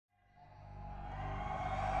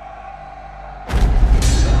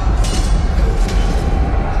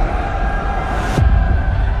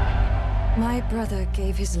brother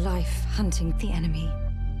gave his life hunting the enemy.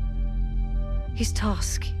 His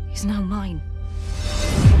task is now mine.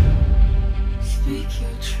 Speak your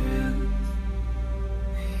truth.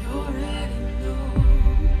 We already know.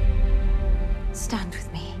 Stand with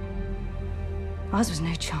me. Ours was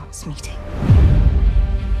no chance meeting.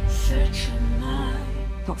 Search your mind.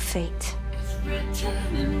 Not fate, It's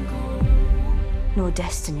written in gold. nor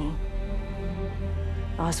destiny.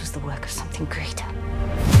 Ours was the work of something greater.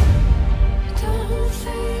 Don't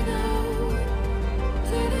say no.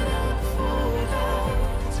 Let it unfold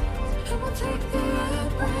out. And we'll take the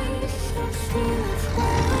embrace and see what's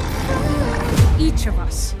going. Each of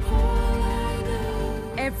us, All I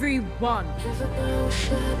know every one, is an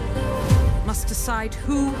ocean now. must decide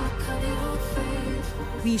who Cut it off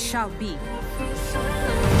faith. we shall be.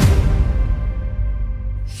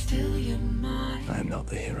 Still your mind. I am not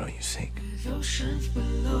the hero you seek. There's oceans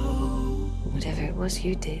below. Whatever it was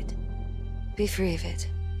you did, be free of it.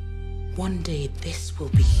 One day this will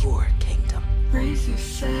be your kingdom. Raise your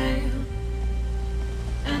sail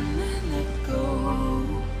and then let go.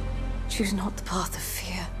 Choose not the path of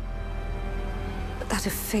fear, but that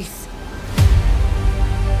of faith.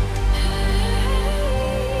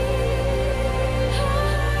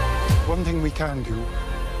 One thing we can do,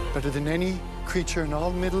 better than any creature in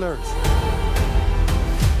all Middle-earth,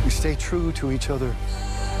 we stay true to each other,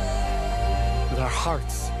 with our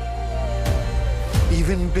hearts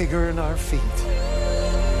even bigger than our feet.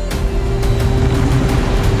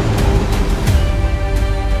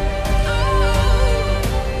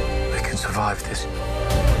 We can survive this.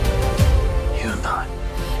 You and I.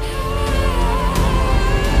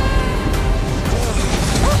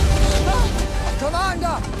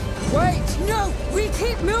 Commander! Wait! No! We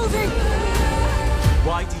keep moving!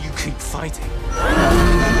 Why do you keep fighting?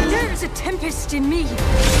 There is a tempest in me.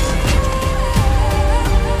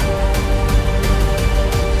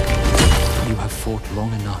 You have fought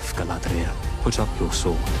long enough, Galadriel. Put up your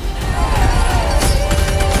sword.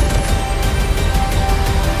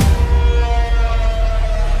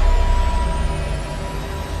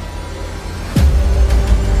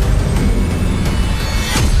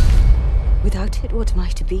 Without it, what am I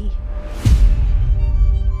to be?